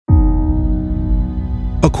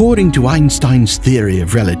According to Einstein's theory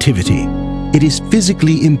of relativity, it is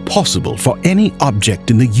physically impossible for any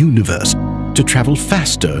object in the universe to travel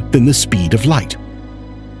faster than the speed of light.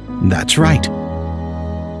 That's right.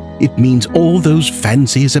 It means all those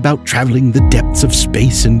fancies about traveling the depths of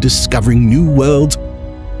space and discovering new worlds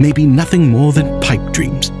may be nothing more than pipe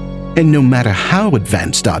dreams. And no matter how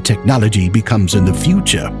advanced our technology becomes in the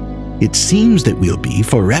future, it seems that we'll be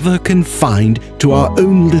forever confined to our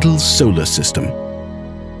own little solar system.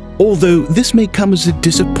 Although this may come as a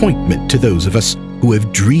disappointment to those of us who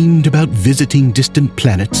have dreamed about visiting distant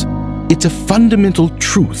planets, it's a fundamental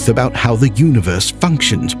truth about how the universe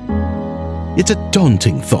functions. It's a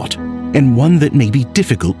daunting thought, and one that may be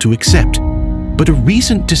difficult to accept, but a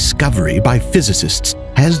recent discovery by physicists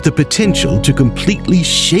has the potential to completely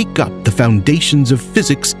shake up the foundations of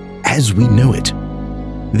physics as we know it.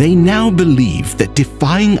 They now believe that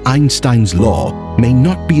defying Einstein's law may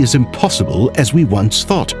not be as impossible as we once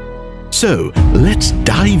thought. So, let's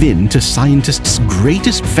dive into scientists'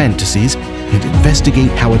 greatest fantasies and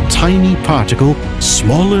investigate how a tiny particle,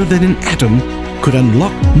 smaller than an atom, could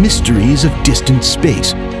unlock mysteries of distant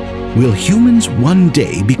space. Will humans one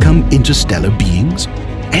day become interstellar beings?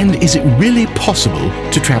 And is it really possible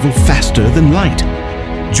to travel faster than light?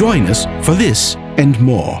 Join us for this and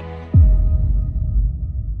more.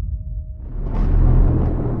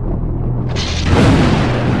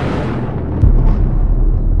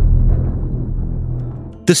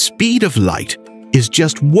 The speed of light is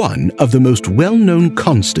just one of the most well-known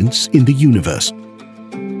constants in the universe,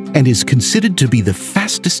 and is considered to be the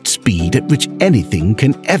fastest speed at which anything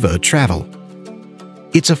can ever travel.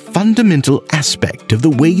 It's a fundamental aspect of the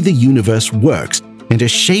way the universe works and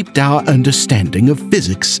has shaped our understanding of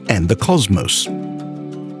physics and the cosmos.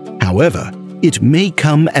 However, it may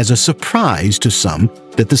come as a surprise to some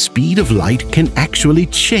that the speed of light can actually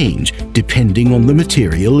change depending on the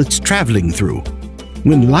material it's traveling through.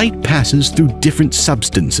 When light passes through different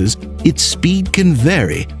substances, its speed can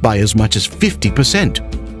vary by as much as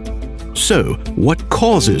 50%. So, what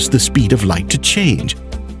causes the speed of light to change?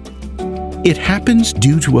 It happens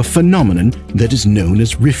due to a phenomenon that is known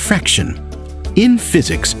as refraction. In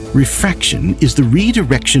physics, refraction is the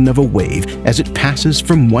redirection of a wave as it passes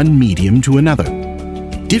from one medium to another.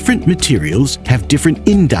 Different materials have different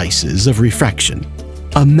indices of refraction,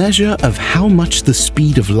 a measure of how much the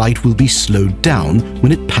speed of light will be slowed down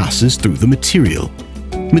when it passes through the material.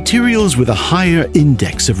 Materials with a higher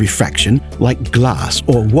index of refraction, like glass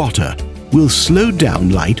or water, will slow down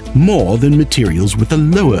light more than materials with a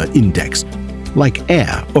lower index, like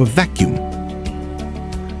air or vacuum.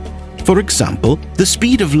 For example, the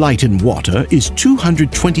speed of light in water is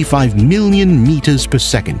 225 million meters per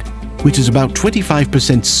second, which is about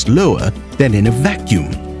 25% slower than in a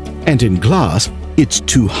vacuum. And in glass, it's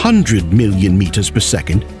 200 million meters per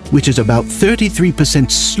second, which is about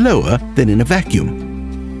 33% slower than in a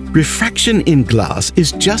vacuum. Refraction in glass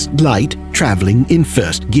is just light traveling in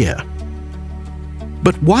first gear.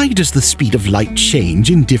 But why does the speed of light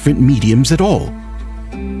change in different mediums at all?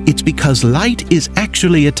 It's because light is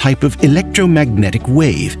actually a type of electromagnetic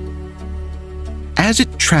wave. As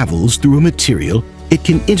it travels through a material, it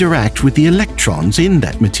can interact with the electrons in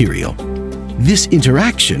that material. This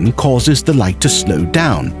interaction causes the light to slow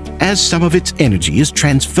down, as some of its energy is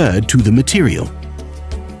transferred to the material.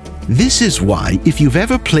 This is why, if you've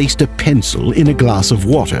ever placed a pencil in a glass of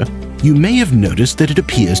water, you may have noticed that it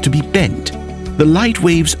appears to be bent. The light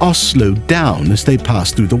waves are slowed down as they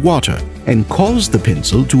pass through the water and cause the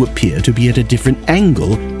pencil to appear to be at a different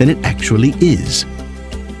angle than it actually is.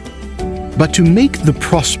 But to make the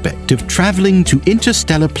prospect of traveling to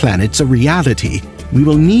interstellar planets a reality, we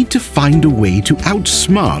will need to find a way to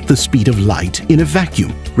outsmart the speed of light in a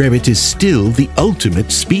vacuum, where it is still the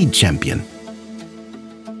ultimate speed champion.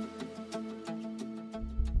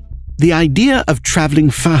 The idea of traveling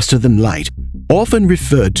faster than light, often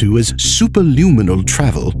referred to as superluminal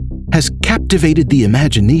travel, has captivated the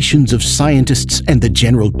imaginations of scientists and the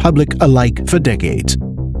general public alike for decades.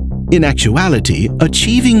 In actuality,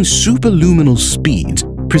 achieving superluminal speeds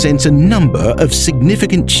presents a number of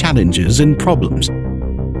significant challenges and problems.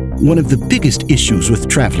 One of the biggest issues with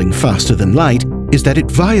traveling faster than light is that it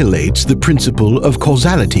violates the principle of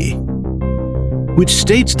causality, which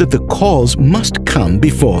states that the cause must come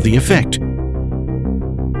before the effect.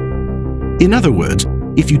 In other words,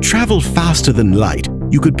 if you travel faster than light,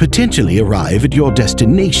 you could potentially arrive at your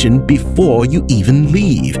destination before you even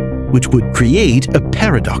leave, which would create a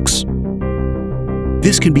paradox.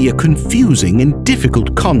 This can be a confusing and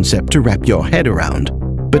difficult concept to wrap your head around,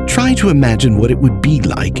 but try to imagine what it would be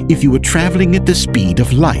like if you were traveling at the speed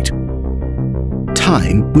of light.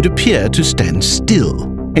 time would appear to stand still,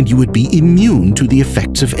 and you would be immune to the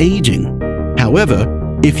effects of aging. However,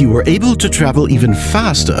 if you were able to travel even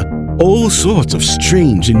faster, all sorts of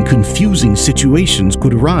strange and confusing situations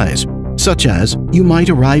could arise, such as you might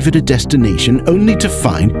arrive at a destination only to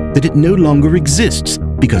find that it no longer exists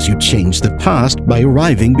because you changed the past by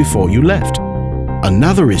arriving before you left.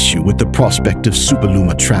 Another issue with the prospect of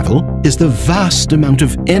superlunar travel is the vast amount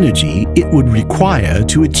of energy it would require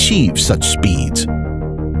to achieve such speeds.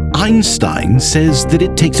 Einstein says that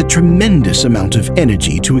it takes a tremendous amount of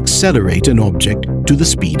energy to accelerate an object to the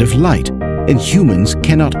speed of light, and humans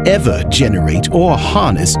cannot ever generate or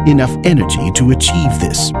harness enough energy to achieve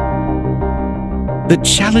this. The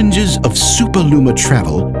challenges of superlunar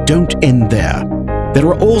travel don't end there. There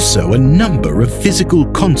are also a number of physical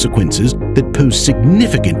consequences that pose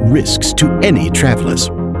significant risks to any travelers.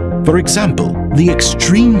 For example, the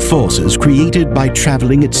extreme forces created by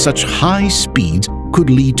traveling at such high speeds could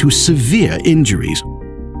lead to severe injuries,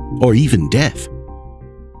 or even death.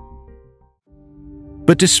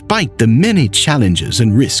 But despite the many challenges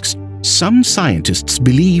and risks, some scientists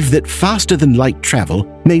believe that faster-than-light travel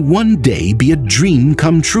may one day be a dream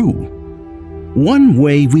come true. One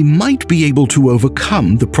way we might be able to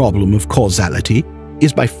overcome the problem of causality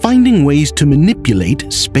is by finding ways to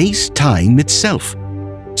manipulate space-time itself.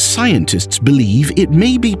 Scientists believe it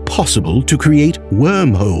may be possible to create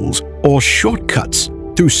wormholes or shortcuts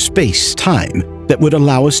through space-time that would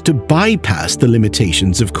allow us to bypass the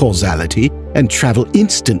limitations of causality and travel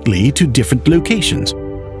instantly to different locations.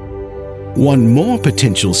 One more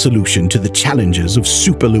potential solution to the challenges of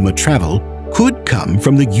superlunar travel could come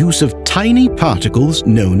from the use of tiny particles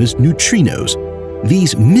known as neutrinos.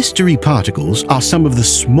 These mystery particles are some of the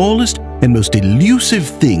smallest and most elusive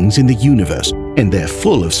things in the universe, and they're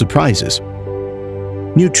full of surprises.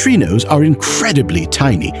 Neutrinos are incredibly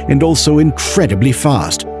tiny and also incredibly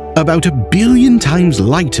fast, about 1 billion times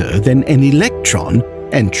lighter than an electron,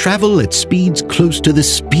 and travel at speeds close to the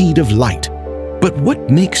speed of light. But what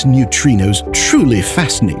makes neutrinos truly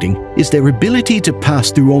fascinating is their ability to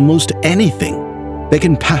pass through almost anything. They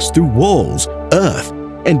can pass through walls, Earth,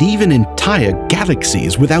 and even entire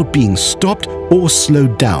galaxies without being stopped or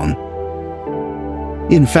slowed down.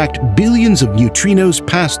 In fact, billions of neutrinos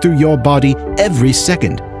pass through your body every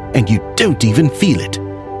second, and you don't even feel it.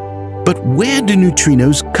 But where do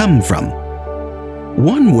neutrinos come from?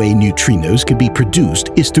 One way neutrinos can be produced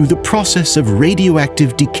is through the process of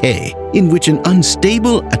radioactive decay, in which an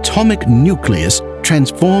unstable atomic nucleus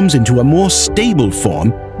transforms into a more stable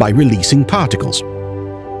form by releasing particles.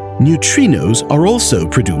 Neutrinos are also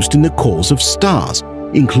produced in the cores of stars,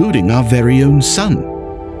 including our very own Sun.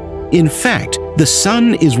 In fact, the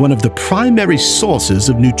Sun is one of the primary sources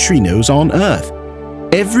of neutrinos on Earth.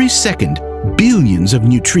 Every second, billions of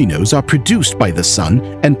neutrinos are produced by the Sun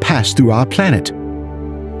and pass through our planet.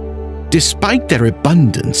 Despite their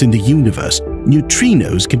abundance in the universe,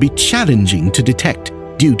 neutrinos can be challenging to detect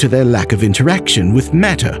due to their lack of interaction with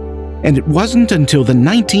matter, and it wasn't until the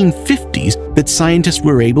 1950s that scientists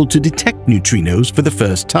were able to detect neutrinos for the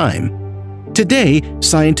first time. Today,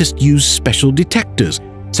 scientists use special detectors,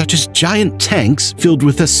 such as giant tanks filled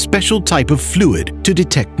with a special type of fluid, to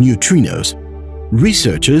detect neutrinos.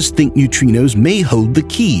 Researchers think neutrinos may hold the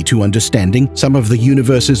key to understanding some of the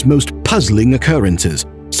universe's most puzzling occurrences,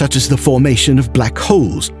 such as the formation of black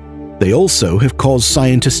holes. They also have caused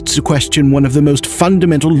scientists to question one of the most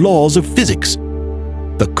fundamental laws of physics,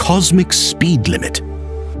 the cosmic speed limit.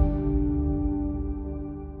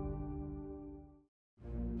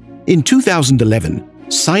 In 2011,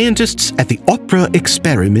 scientists at the Opera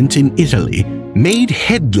experiment in Italy made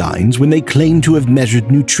headlines when they claimed to have measured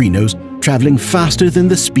neutrinos traveling faster than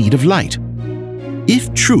the speed of light.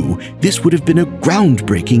 If true, this would have been a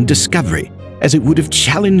groundbreaking discovery, as it would have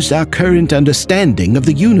challenged our current understanding of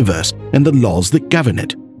the universe and the laws that govern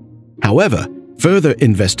it. However, further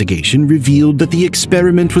investigation revealed that the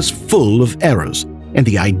experiment was full of errors, and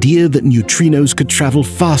the idea that neutrinos could travel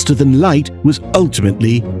faster than light was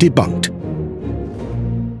ultimately debunked.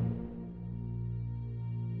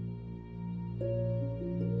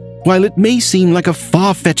 While it may seem like a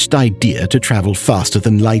far-fetched idea to travel faster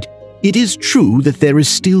than light, it is true that there is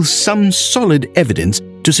still some solid evidence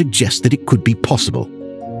to suggest that it could be possible.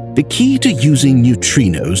 The key to using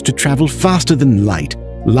neutrinos to travel faster than light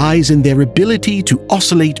lies in their ability to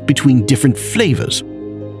oscillate between different flavors.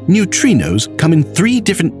 Neutrinos come in 3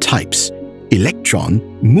 different types: electron,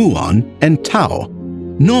 muon, and tau.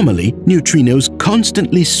 Normally, neutrinos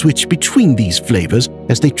constantly switch between these flavors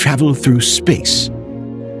as they travel through space.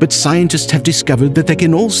 But scientists have discovered that they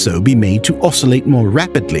can also be made to oscillate more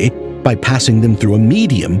rapidly by passing them through a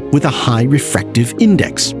medium with a high refractive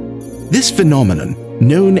index. This phenomenon,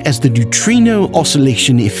 known as the neutrino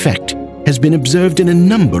oscillation effect, has been observed in a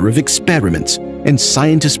number of experiments, and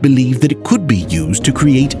scientists believe that it could be used to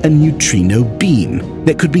create a neutrino beam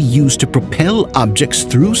that could be used to propel objects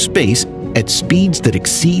through space at speeds that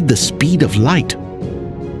exceed the speed of light.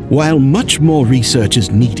 While much more research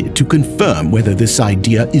is needed to confirm whether this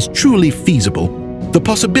idea is truly feasible, the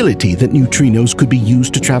possibility that neutrinos could be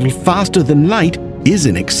used to travel faster than light is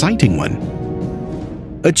an exciting one.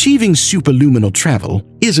 Achieving superluminal travel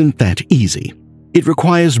isn't that easy. It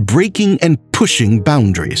requires breaking and pushing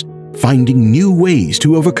boundaries, finding new ways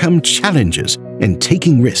to overcome challenges, and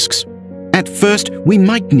taking risks. At first, we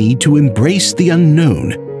might need to embrace the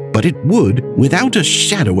unknown, but it would, without a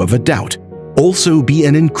shadow of a doubt, also be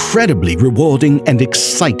an incredibly rewarding and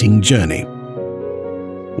exciting journey.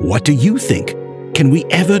 What do you think? Can we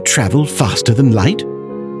ever travel faster than light?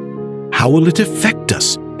 How will it affect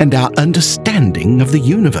us and our understanding of the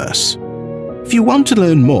universe? If you want to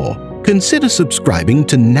learn more, consider subscribing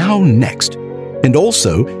to Now Next, and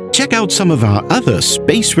also check out some of our other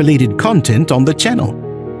space-related content on the channel.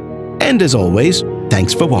 And as always,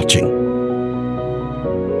 thanks for watching.